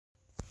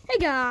Hey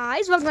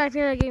guys, welcome back to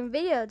another game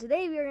video.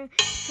 Today we are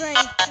trying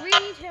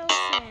 3D tail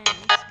sands.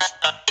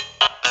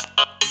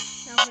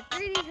 Now for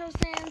 3D tail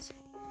sands,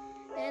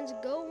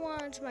 go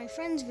watch my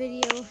friend's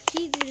video.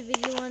 He did a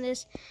video on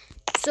this,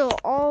 so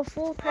all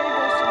full credit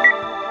goes to him.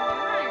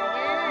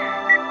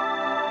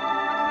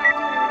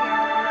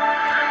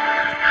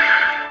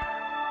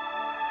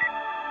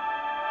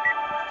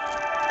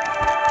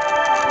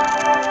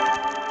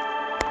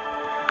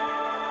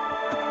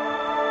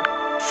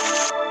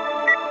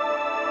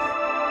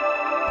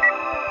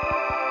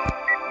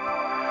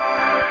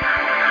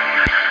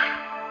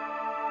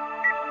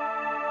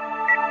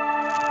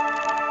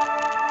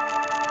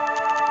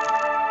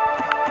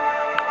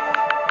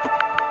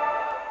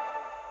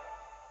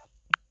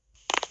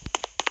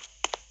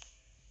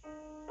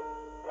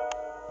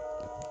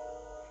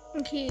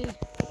 Okay,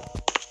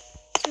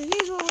 so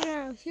here's what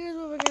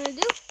we're gonna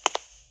do.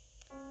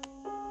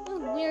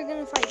 We are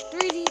gonna fight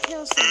 3D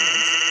tail sands.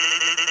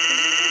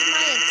 This is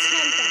my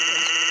attempt at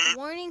this.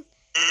 Warning: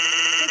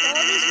 take all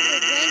this with a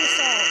grain of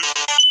salt.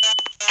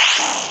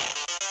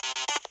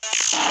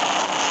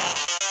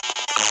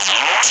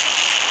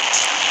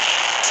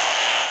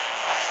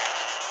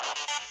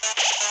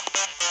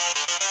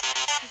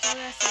 That's all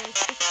I say.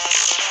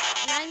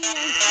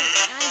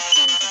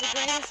 99.9% with a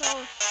grain of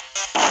salt.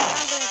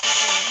 I'm good at this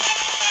game.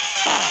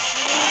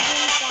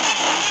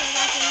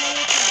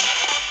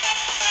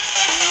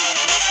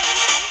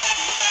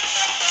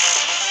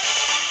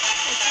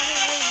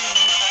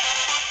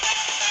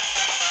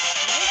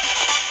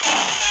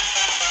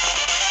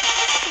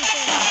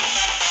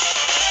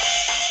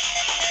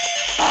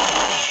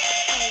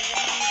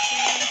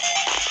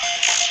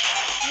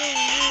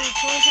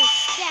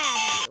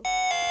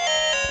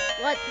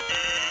 What?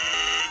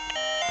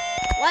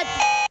 What?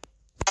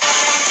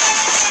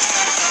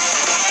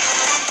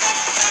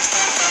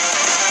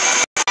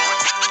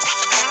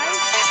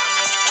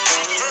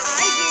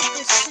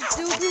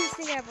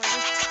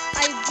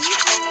 I beat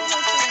one of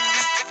my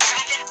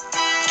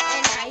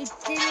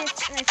friends,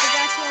 and I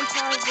forgot to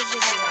unpause the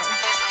video.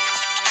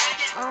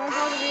 I'll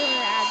unpause the video when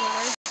it adds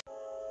over.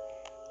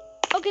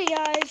 Okay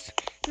guys,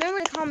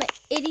 remember to comment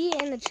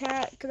idiot in the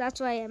chat, because that's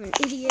why I'm an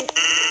idiot. I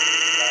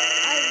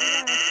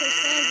want to kill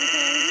Sandy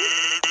Candy.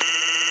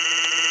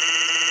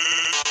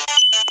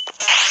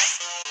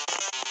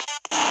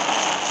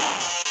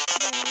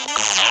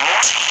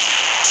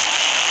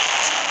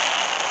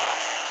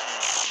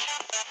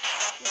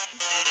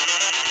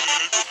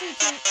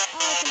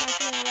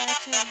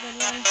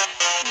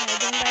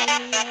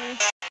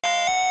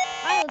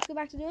 Alright, let's go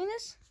back to doing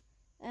this.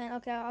 And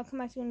okay, I'll come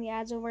back to when the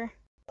ad's over.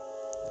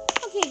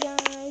 Okay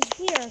guys,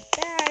 we are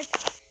back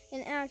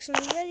in action,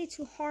 ready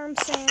to harm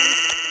Sans.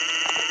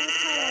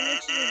 This time I'll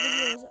make sure the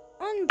video is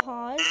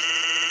unpaused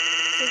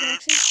so you can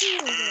actually see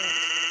me do it.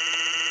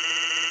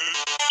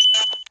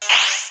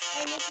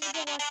 And make sure to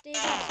go watch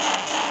David.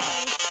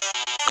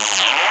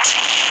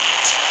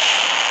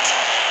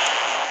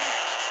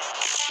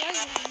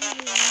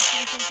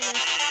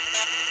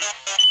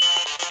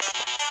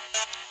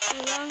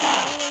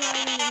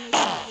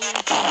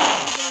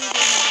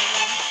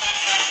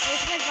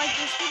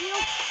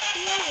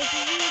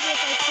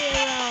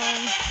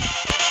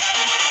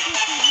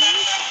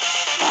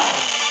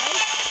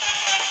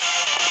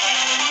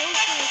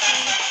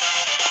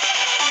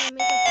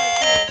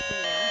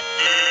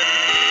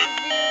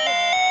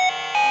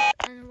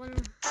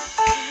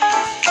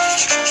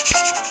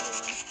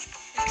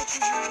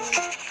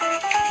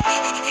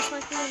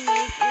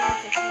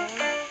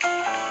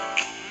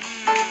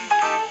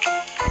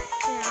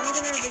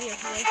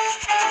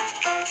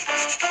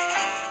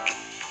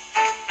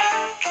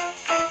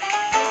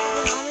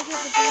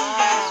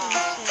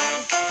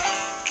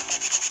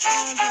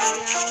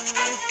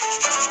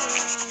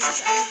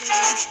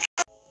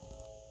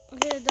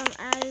 Okay, done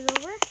added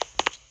over.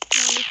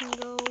 Now we can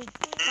go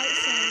fight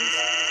Sans.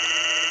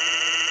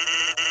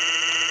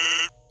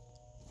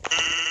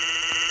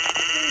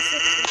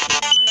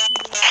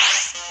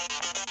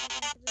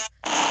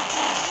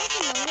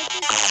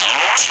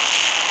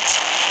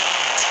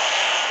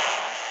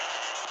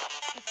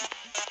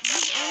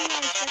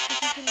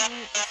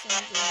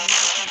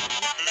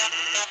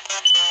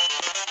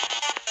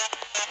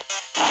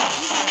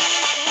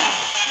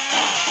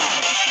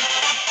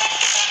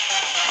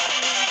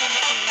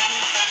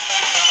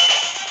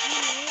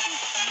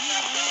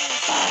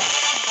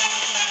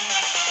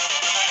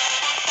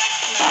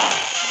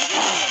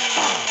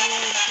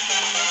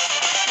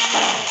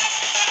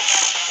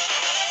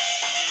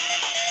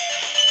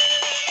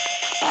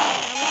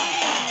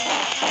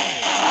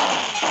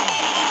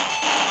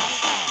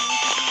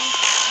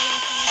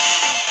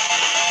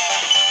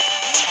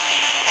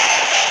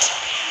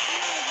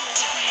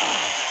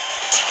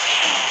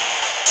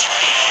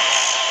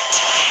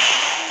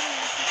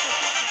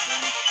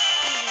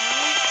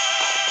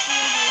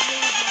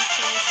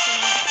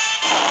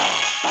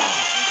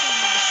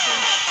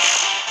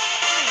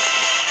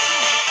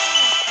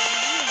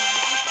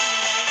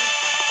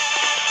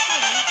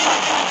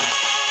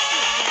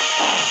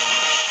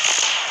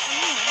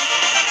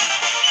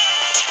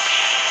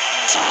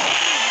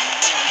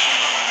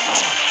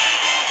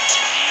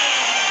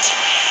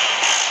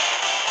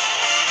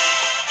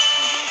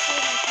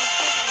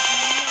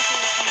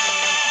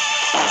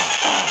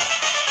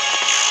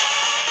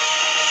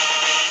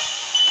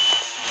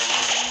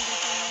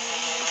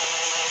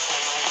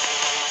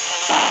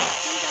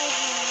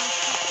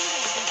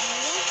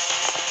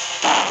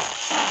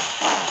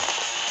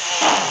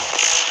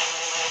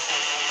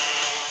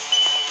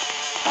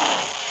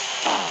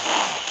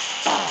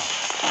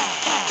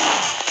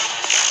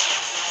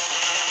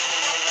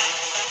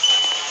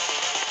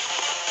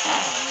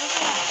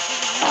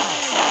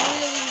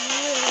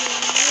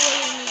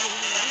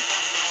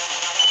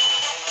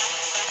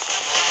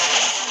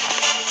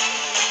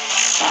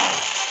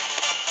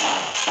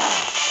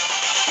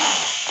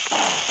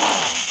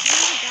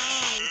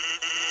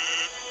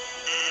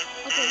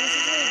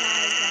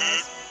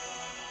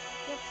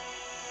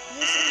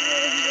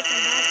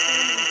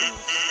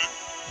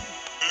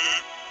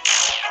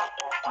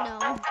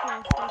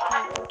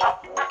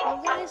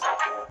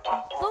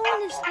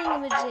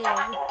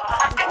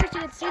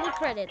 See the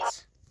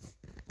credits,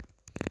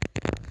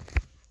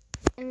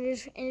 and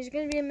there's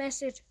gonna be a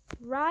message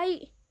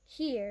right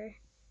here.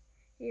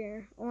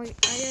 Or I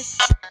guess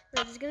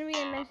there's gonna be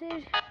a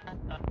message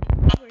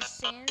where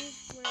Sam,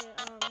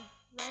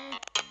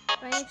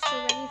 right next to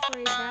ready for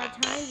a bad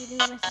time. You're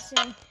gonna message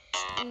saying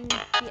in the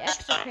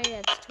extra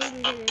credits,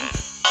 totally hidden.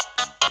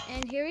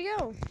 And here we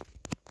go.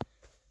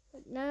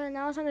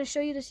 Now it's time to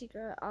show you the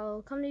secret.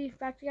 I'll come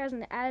back to you guys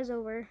when the ad is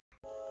over.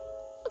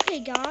 Okay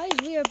guys,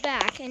 we are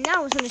back, and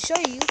now I'm going to show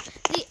you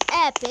the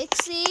epic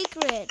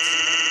secret.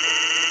 That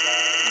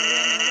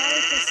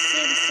was the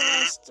Sid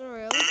Celeste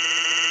through.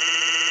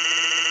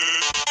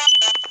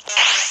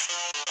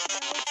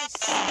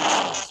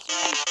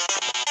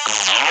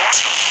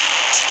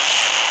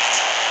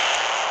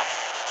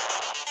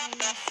 And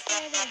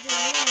instead of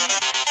doing that,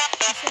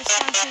 it says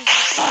something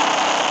like that.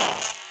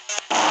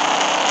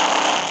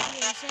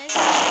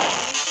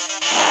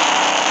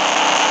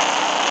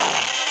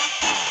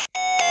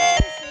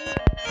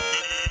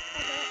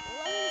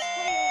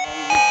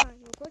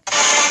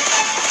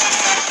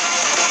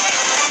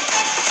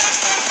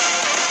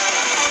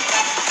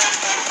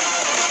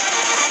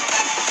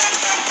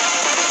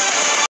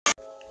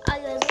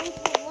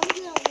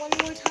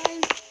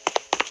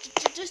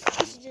 Just in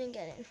case you didn't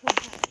get it one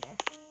time there.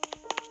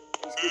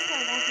 Just keep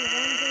trying back here.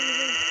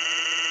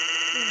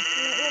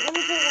 Let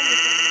me play it one more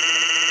time.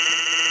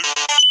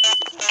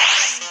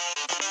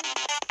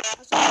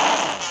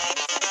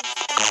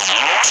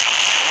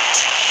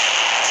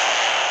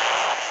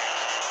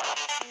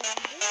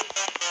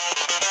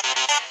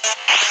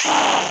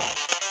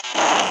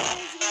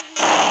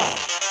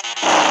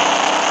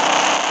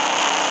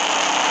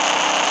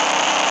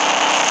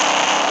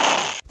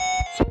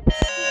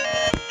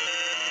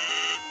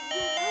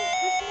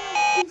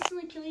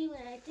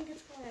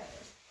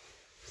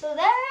 So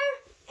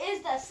there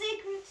is the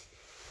secret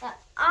that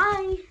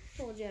I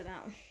told you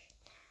about.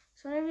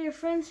 So whenever your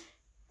friends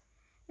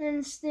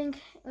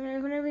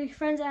whenever your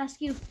friends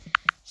ask you,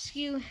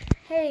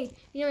 hey,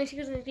 you know my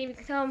secret's in this game, you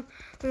can tell them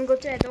when we go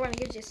to that door and it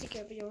gives you a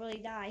secret, but you'll really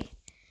die.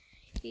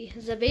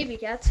 He's a baby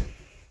cat.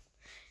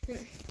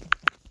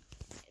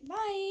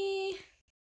 Bye.